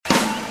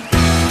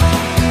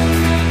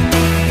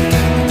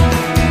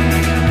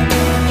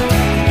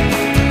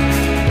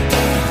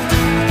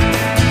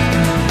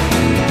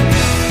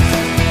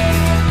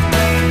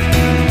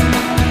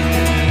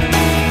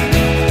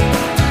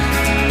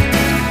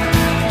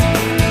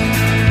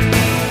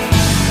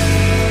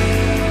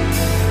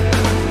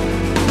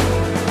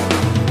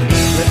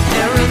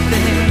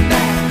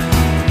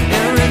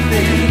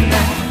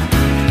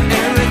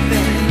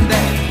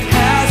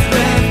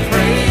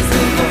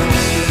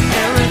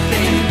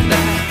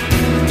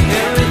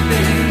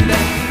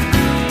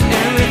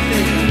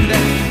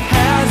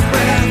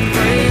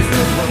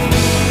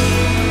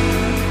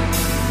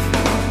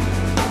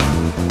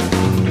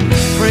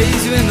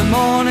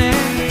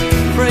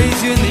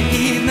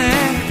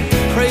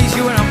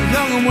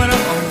even when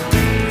I'm old.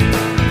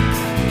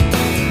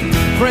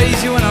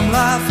 Praise you when I'm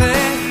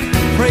laughing,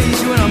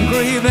 praise you when I'm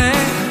grieving,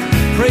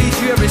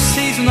 praise you every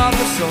season of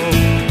the soul.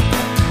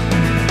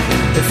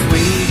 If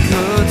we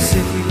could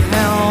see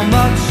how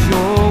much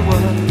you're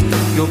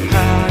worth, your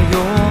power,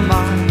 your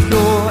might,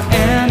 your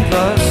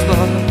endless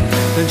love,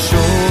 then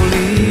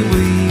surely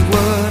we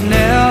would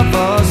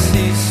never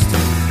cease to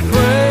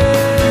praise.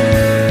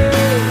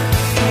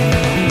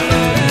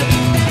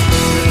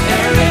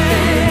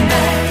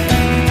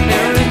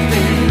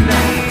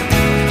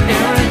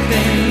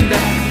 Everything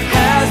that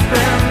has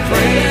been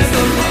praised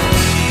the Lord.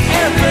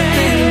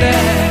 Everything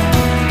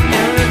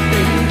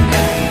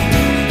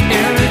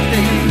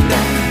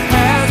that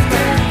has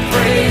been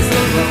praised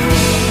the Lord.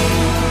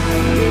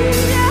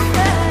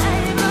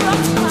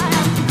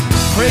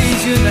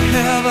 Praise you in the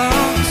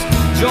heavens,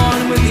 join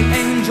with the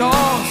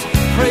angels,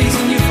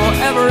 praising you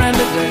forever and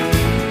a day.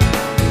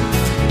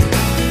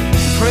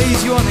 Praise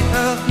you on the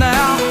earth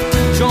now,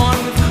 join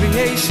with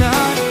creation,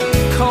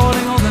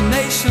 calling all the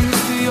nations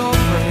to your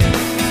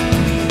praise.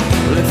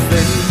 Well, if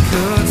they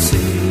could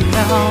see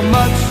how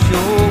much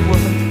you're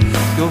worth,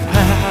 your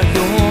power,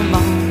 your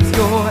might,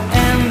 your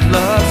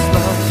endless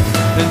love,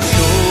 then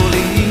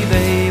surely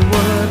they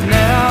would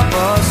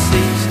never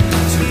cease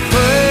to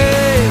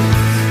praise,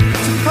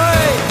 to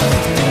praise.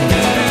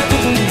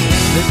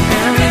 That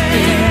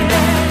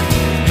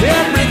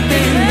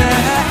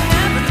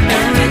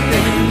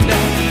everything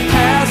that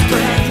has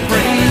been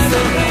praised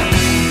the Lord.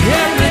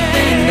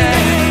 Everything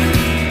that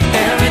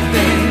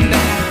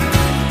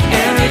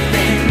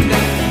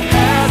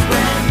has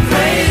been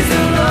praised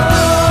the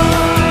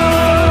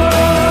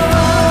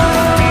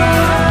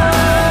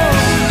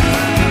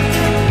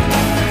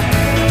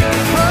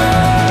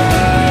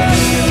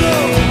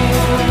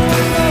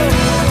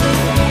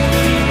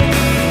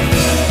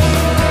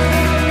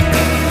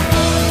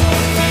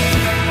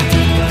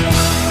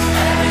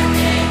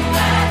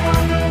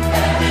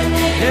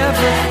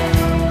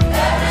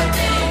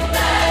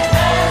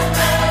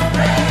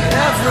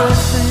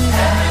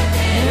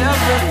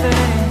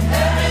everything